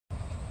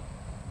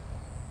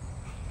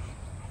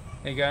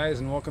Hey guys,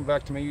 and welcome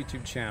back to my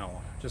YouTube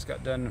channel. Just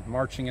got done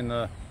marching in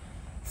the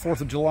 4th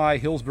of July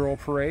Hillsborough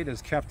Parade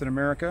as Captain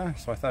America,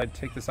 so I thought I'd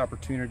take this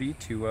opportunity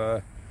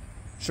to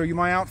show you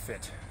my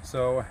outfit.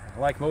 So,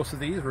 like most of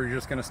these, we're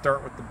just going to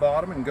start with the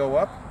bottom and go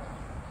up.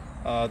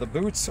 The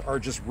boots are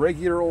just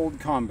regular old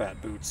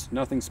combat boots,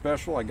 nothing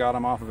special. I got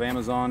them off of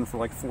Amazon for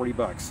like 40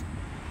 bucks.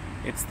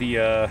 It's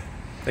the,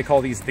 they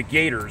call these the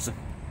gaiters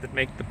that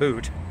make the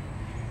boot,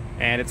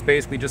 and it's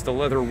basically just a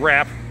leather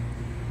wrap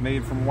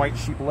made from white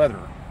sheep leather.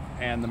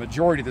 And the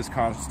majority of this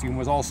costume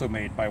was also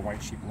made by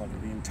white sheep leather.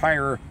 The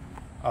entire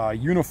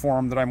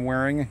uniform that I'm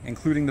wearing,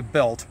 including the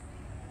belt,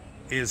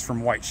 is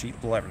from white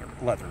sheep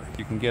leather.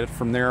 You can get it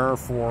from there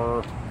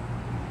for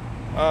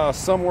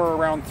somewhere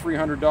around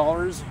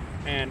 $300,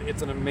 and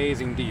it's an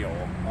amazing deal.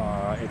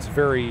 It's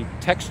very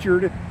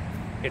textured,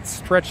 it's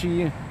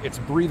stretchy, it's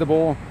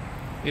breathable.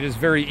 It is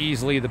very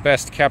easily the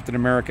best Captain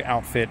America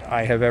outfit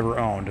I have ever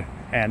owned,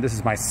 and this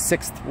is my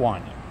 6th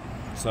one,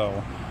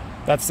 so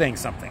that's saying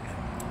something.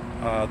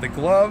 The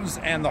gloves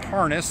and the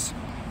harness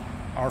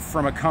are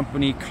from a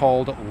company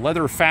called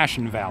Leather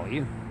Fashion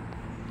Valley.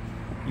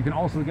 You can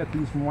also get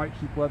these from white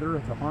sheep leather.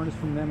 The harness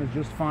from them is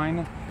just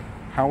fine.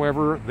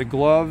 However, the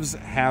gloves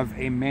have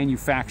a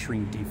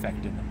manufacturing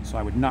defect in them, so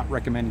I would not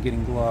recommend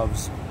getting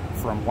gloves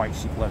from white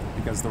sheep leather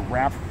because the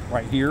wrap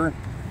right here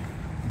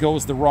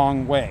goes the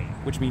wrong way,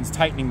 which means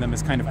tightening them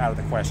is kind of out of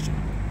the question.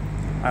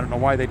 I don't know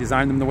why they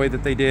designed them the way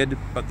that they did,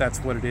 but that's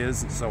what it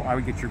is. So I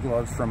would get your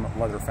gloves from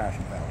Leather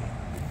Fashion Valley.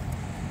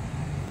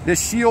 This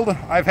shield,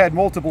 I've had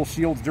multiple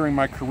shields during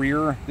my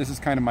career. This is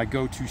kind of my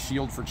go-to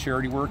shield for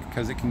charity work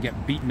because it can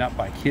get beaten up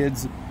by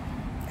kids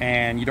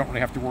and you don't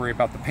really have to worry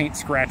about the paint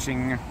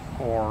scratching,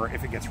 or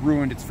if it gets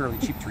ruined, it's fairly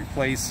cheap to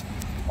replace.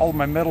 All of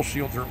my metal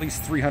shields are at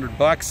least 300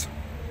 bucks.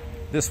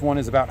 This one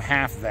is about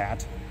half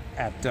that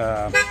at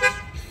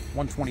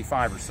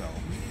 125 or so.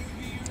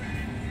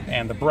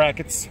 And the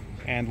brackets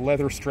and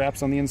leather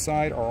straps on the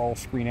inside are all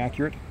screen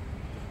accurate.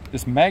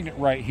 This magnet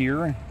right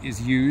here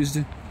is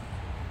used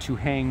to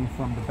hang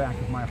from the back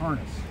of my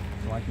harness.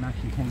 So I can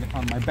actually hang it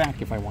on my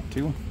back if I want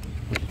to,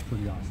 which is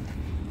pretty awesome.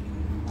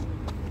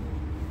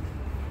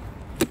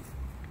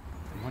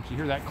 And once you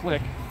hear that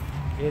click,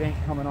 it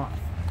ain't coming off.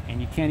 And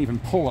you can't even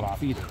pull it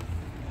off either.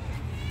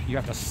 You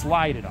have to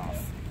slide it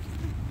off.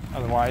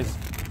 Otherwise,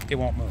 it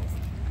won't move.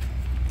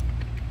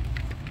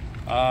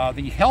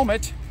 The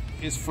helmet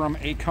is from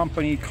a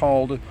company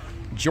called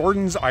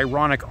Jordan's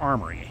Ironic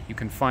Armory. You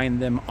can find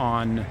them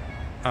on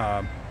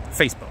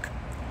Facebook.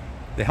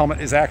 The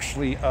helmet is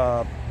actually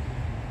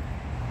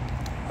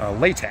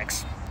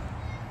latex,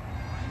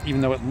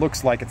 even though it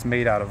looks like it's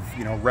made out of,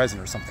 you know, resin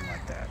or something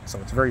like that. So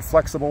it's very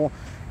flexible.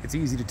 It's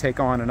easy to take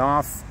on and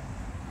off.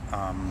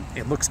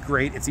 It looks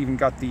great. It's even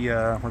got the,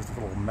 where's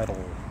the little metal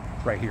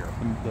right here?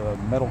 The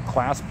metal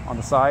clasp on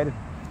the side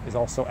is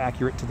also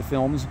accurate to the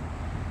films.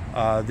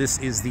 This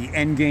is the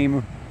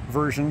Endgame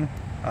version.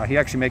 He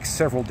actually makes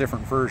several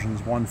different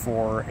versions, one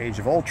for Age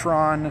of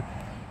Ultron,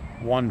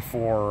 one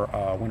for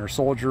Winter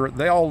Soldier.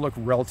 They all look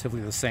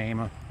relatively the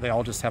same. They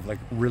all just have like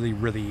really,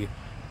 really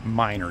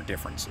minor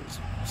differences.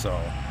 So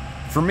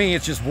for me,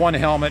 it's just one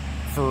helmet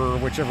for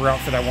whichever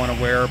outfit I want to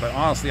wear, but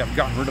honestly, I've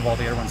gotten rid of all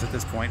the other ones at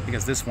this point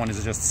because this one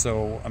is just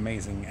so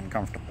amazing and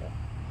comfortable.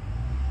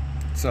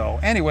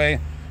 So anyway,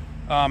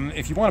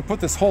 if you want to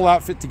put this whole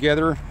outfit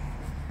together,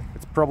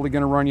 it's probably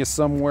going to run you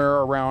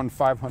somewhere around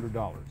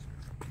 $500.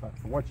 But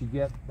for what you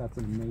get, that's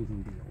an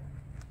amazing deal.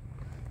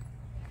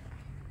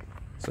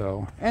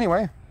 So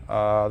anyway,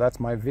 that's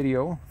my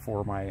video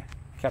for my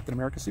Captain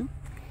America suit.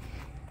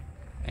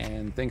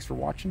 And thanks for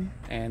watching,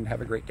 and have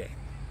a great day.